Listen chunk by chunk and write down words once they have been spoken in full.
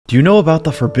Do you know about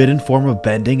the forbidden form of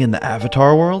bending in the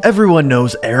Avatar world? Everyone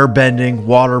knows air bending,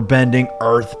 water bending,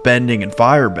 earth bending, and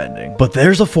fire bending. But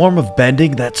there's a form of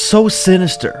bending that's so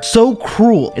sinister, so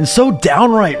cruel, and so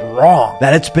downright wrong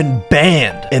that it's been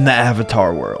banned in the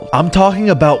Avatar world. I'm talking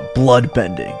about blood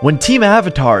bending. When Team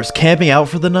Avatar is camping out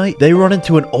for the night, they run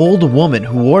into an old woman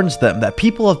who warns them that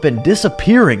people have been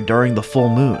disappearing during the full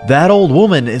moon. That old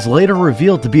woman is later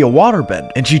revealed to be a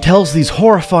waterbender, and she tells these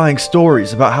horrifying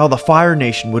stories about how the Fire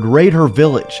Nation would raid her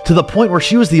village, to the point where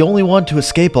she was the only one to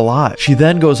escape alive. She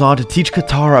then goes on to teach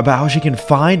Katara about how she can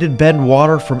find and bend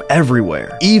water from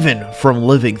everywhere, even from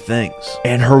living things.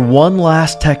 And her one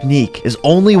last technique is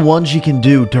only one she can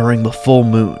do during the full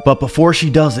moon. But before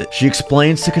she does it, she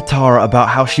explains to Katara about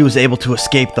how she was able to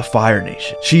escape the Fire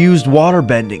Nation. She used water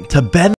bending to bend